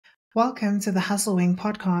Welcome to the Hustle Wing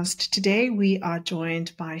podcast. Today we are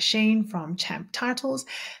joined by Shane from Champ Titles.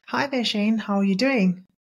 Hi there, Shane. How are you doing?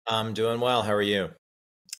 I'm doing well. How are you?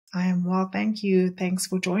 I am well, thank you. Thanks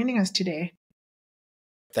for joining us today.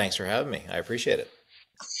 Thanks for having me. I appreciate it.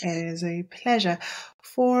 It is a pleasure.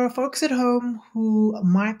 For folks at home who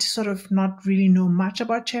might sort of not really know much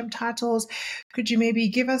about Champ Titles, could you maybe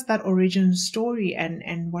give us that origin story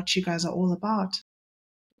and what you guys are all about?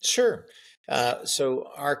 Sure. So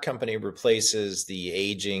our company replaces the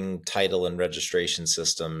aging title and registration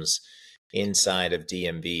systems inside of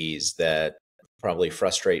DMVs that probably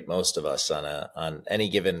frustrate most of us on any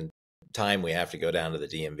given time we have to go down to the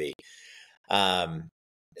DMV.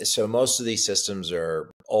 So most of these systems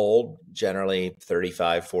are old, generally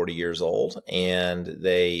 35, 40 years old, and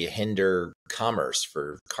they hinder commerce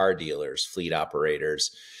for car dealers, fleet operators,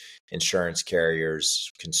 insurance carriers,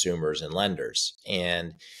 consumers, and lenders.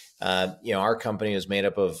 And our company is made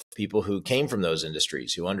up of people who came from those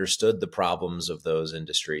industries, who understood the problems of those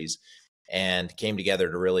industries, and came together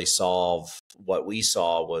to really solve what we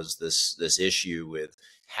saw was this issue with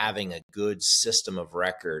having a good system of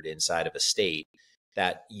record inside of a state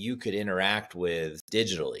that you could interact with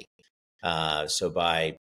digitally. So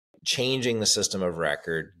by changing the system of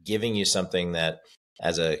record, giving you something that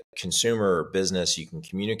as a consumer or business you can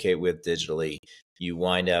communicate with digitally, you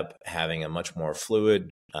wind up having a much more fluid,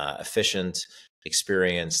 efficient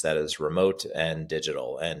experience that is remote and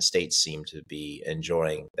digital. And states seem to be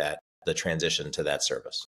enjoying the transition to that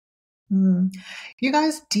service. You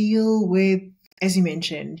guys deal with, as you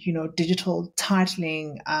mentioned, digital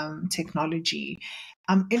titling technology.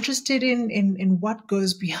 I'm interested in what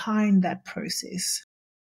goes behind that process.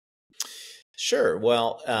 Sure.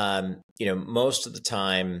 Well, most of the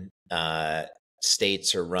time,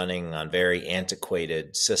 states are running on very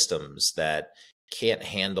antiquated systems that can't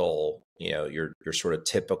handle, your sort of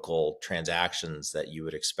typical transactions that you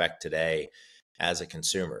would expect today as a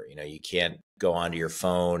consumer. You can't go onto your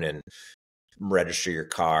phone and register your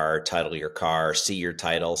car, title your car, see your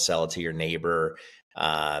title, sell it to your neighbor,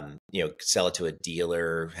 sell it to a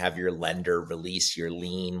dealer, have your lender release your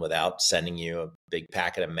lien without sending you a big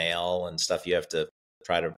packet of mail and stuff you have to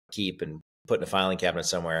try to keep and put in a filing cabinet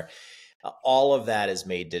somewhere. All of that is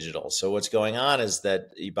made digital. So what's going on is that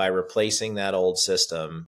by replacing that old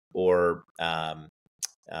system or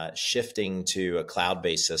shifting to a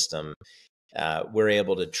cloud-based system, we're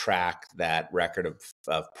able to track that record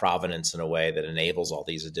of provenance in a way that enables all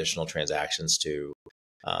these additional transactions to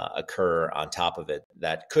occur on top of it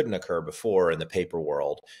that couldn't occur before in the paper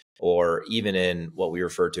world, or even in what we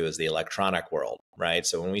refer to as the electronic world, right?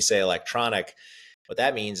 So when we say electronic, what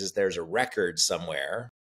that means is there's a record somewhere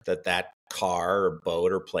that car or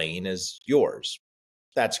boat or plane is yours.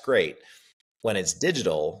 That's great. When it's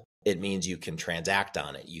digital, it means you can transact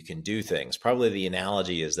on it. You can do things. Probably the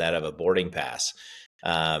analogy is that of a boarding pass.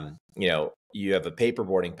 You have a paper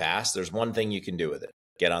boarding pass. There's one thing you can do with it: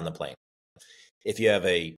 get on the plane. If you have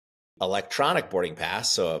a electronic boarding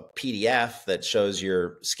pass, so a PDF that shows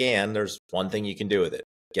your scan, there's one thing you can do with it: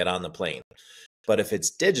 get on the plane. But if it's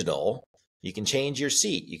digital, you can change your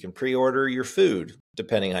seat. You can pre-order your food,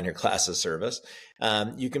 depending on your class of service.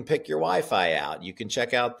 You can pick your Wi-Fi out. You can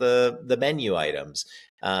check out the menu items,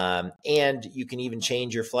 and you can even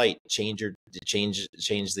change your flight, change the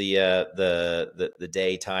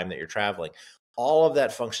day time that you're traveling. All of that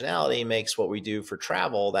functionality makes what we do for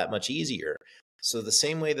travel that much easier. So the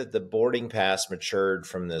same way that the boarding pass matured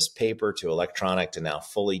from this paper to electronic to now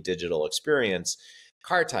fully digital experience,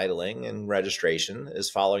 car titling and registration is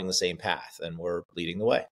following the same path, and we're leading the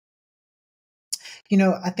way.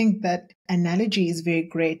 I think that analogy is very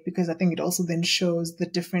great because I think it also then shows the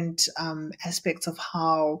different aspects of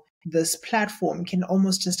how this platform can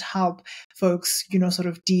almost just help folks, sort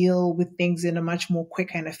of deal with things in a much more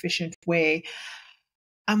quick and efficient way.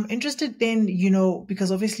 I'm interested then,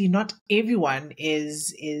 because obviously not everyone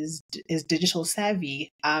is digital savvy.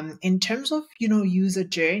 In terms of user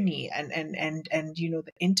journey and the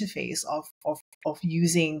interface of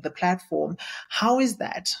using the platform, how is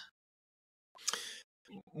that?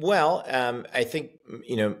 Well, I think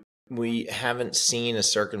we haven't seen a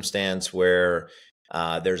circumstance where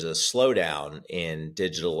there's a slowdown in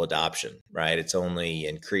digital adoption, right? It's only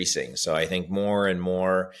increasing. So I think more and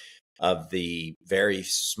more of the very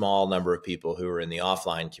small number of people who are in the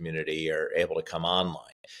offline community are able to come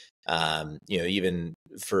online. Even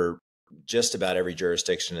for just about every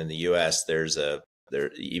jurisdiction in the U.S.,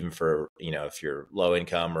 even for, if you're low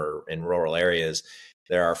income or in rural areas,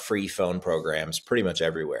 there are free phone programs pretty much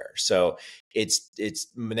everywhere. So it's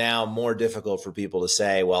now more difficult for people to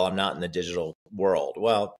say, well, I'm not in the digital world.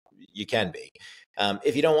 Well, you can be.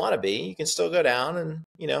 If you don't want to be, you can still go down and,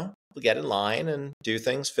 get in line and do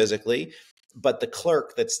things physically. But the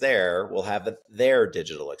clerk that's there will have their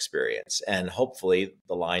digital experience. And hopefully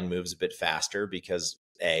the line moves a bit faster because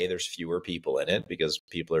A, there's fewer people in it because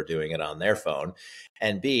people are doing it on their phone.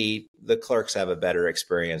 And B, the clerks have a better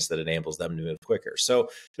experience that enables them to move quicker. So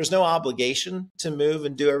there's no obligation to move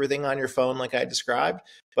and do everything on your phone like I described,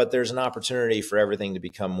 but there's an opportunity for everything to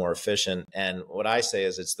become more efficient. And what I say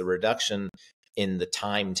is it's the reduction in the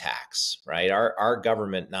time tax, right? Our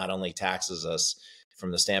government not only taxes us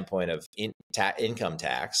from the standpoint of income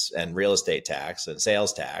tax and real estate tax and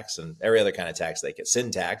sales tax and every other kind of tax they get, sin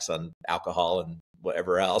tax on alcohol and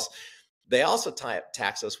whatever else. They also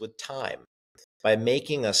tax us with time by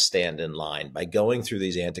making us stand in line, by going through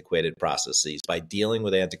these antiquated processes, by dealing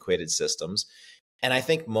with antiquated systems. And I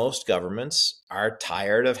think most governments are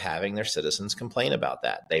tired of having their citizens complain about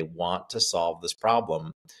that. They want to solve this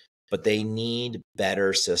problem, but they need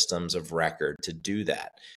better systems of record to do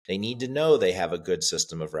that. They need to know they have a good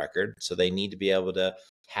system of record, so they need to be able to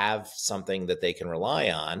have something that they can rely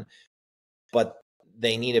on, but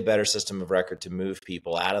they need a better system of record to move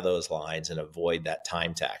people out of those lines and avoid that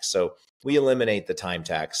time tax. So we eliminate the time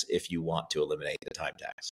tax if you want to eliminate the time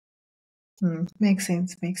tax. Makes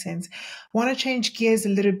sense. Makes sense. I want to change gears a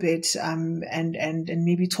little bit, and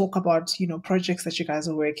maybe talk about projects that you guys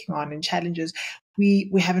are working on and challenges. We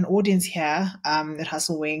have an audience here at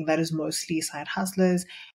Hustle Wing that is mostly side hustlers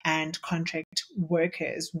and contract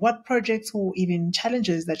workers. What projects or even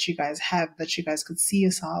challenges that you guys have that you guys could see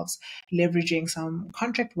yourselves leveraging some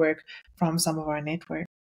contract work from some of our network?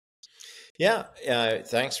 Yeah,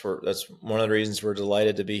 thanks. That's one of the reasons we're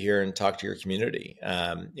delighted to be here and talk to your community.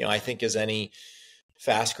 I think as any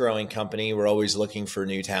fast-growing company, we're always looking for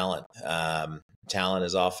new talent. Talent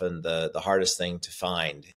is often the hardest thing to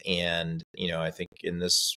find, and I think in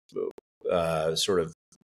this sort of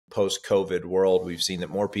post-COVID world, we've seen that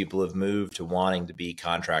more people have moved to wanting to be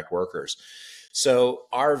contract workers. So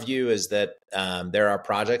our view is that there are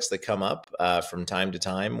projects that come up from time to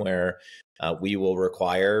time where we will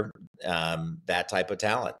require that type of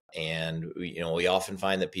talent. And we often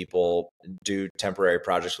find that people do temporary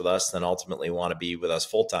projects with us, then ultimately want to be with us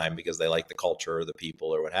full time because they like the culture or the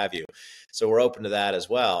people or what have you. So we're open to that as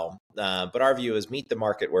well. But our view is meet the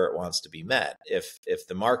market where it wants to be met. If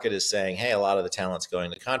the market is saying, hey, a lot of the talent's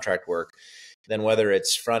going to contract work, then whether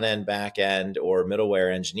it's front end, back end, or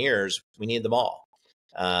middleware engineers, we need them all.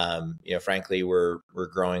 Frankly, we're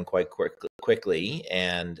growing quite quickly,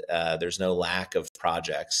 and there's no lack of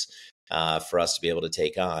projects for us to be able to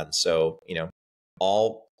take on. So,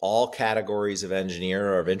 all categories of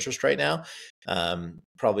engineer are of interest right now.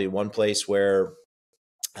 Probably one place where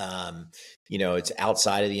it's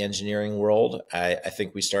outside of the engineering world. I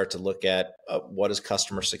think we start to look at what does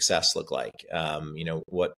customer success look like?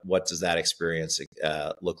 What does that experience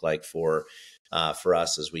look like for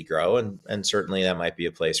us as we grow? And certainly that might be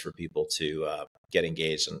a place for people to get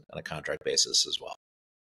engaged on a contract basis as well.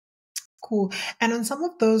 Cool. And on some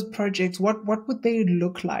of those projects, what would they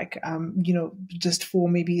look like? Just for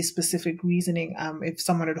maybe specific reasoning. If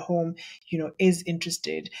someone at home, is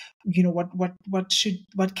interested,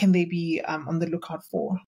 what can they be on the lookout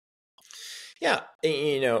for? Yeah,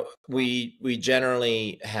 we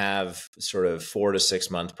generally have sort of 4 to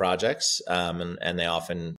 6 month projects, and they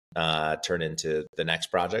often turn into the next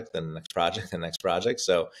project, then the next project, the next project.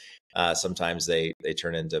 So sometimes they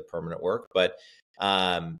turn into permanent work, but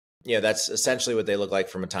that's essentially what they look like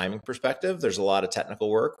from a timing perspective. There's a lot of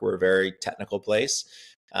technical work. We're a very technical place.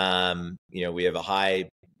 We have a high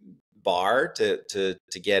bar to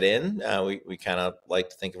get in. We kind of like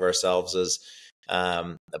to think of ourselves as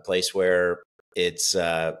a place where it's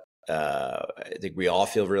I think we all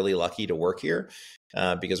feel really lucky to work here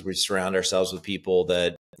because we surround ourselves with people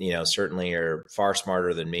that certainly are far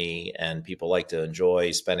smarter than me, and people like to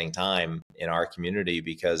enjoy spending time in our community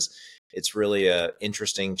because it's really a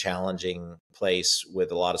interesting, challenging place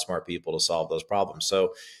with a lot of smart people to solve those problems.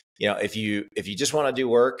 So, if you just want to do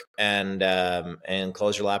work and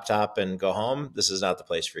close your laptop and go home, this is not the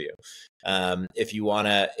place for you. If you want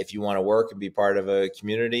to work and be part of a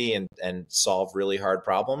community and solve really hard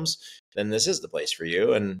problems, then this is the place for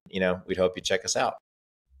you. And we'd hope you check us out.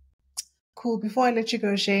 Cool. Before I let you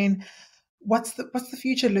go, Shane, what's the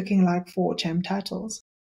future looking like for Champ Titles?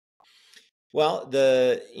 Well,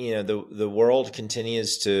 the world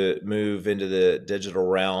continues to move into the digital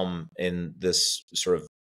realm in this sort of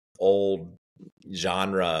old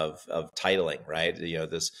genre of titling, right?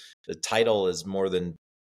 The title is more than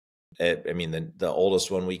I mean, the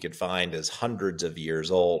oldest one we could find is hundreds of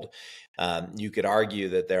years old. You could argue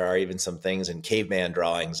that there are even some things in caveman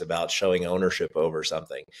drawings about showing ownership over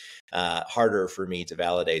something. Harder for me to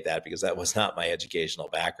validate that because that was not my educational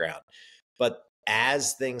background. But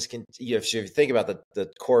as things can, if you think about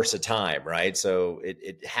the course of time, right? So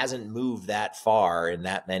it hasn't moved that far in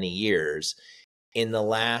that many years. In the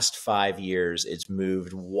last 5 years, it's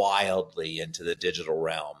moved wildly into the digital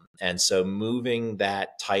realm. And so moving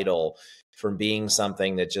that title from being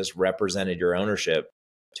something that just represented your ownership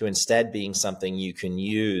to instead being something you can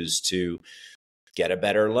use to get a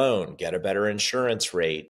better loan, get a better insurance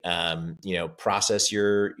rate, process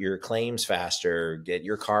your claims faster, get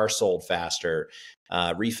your car sold faster,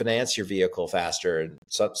 refinance your vehicle faster. And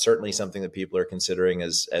so, certainly something that people are considering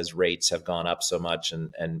as rates have gone up so much,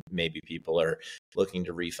 and maybe people are looking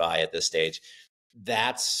to refi at this stage.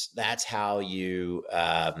 That's how you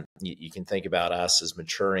can think about us as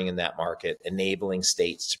maturing in that market, enabling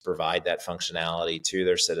states to provide that functionality to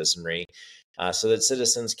their citizenry, so that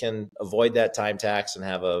citizens can avoid that time tax and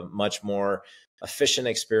have a much more efficient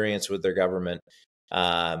experience with their government.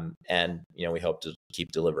 And we hope to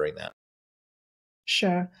keep delivering that.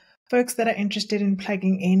 Sure. Folks that are interested in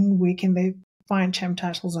plugging in, where can they find Champ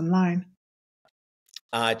Titles online?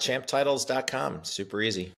 Champtitles.com. Super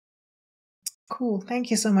easy. Cool.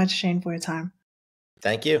 Thank you so much, Shane, for your time.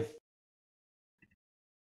 Thank you.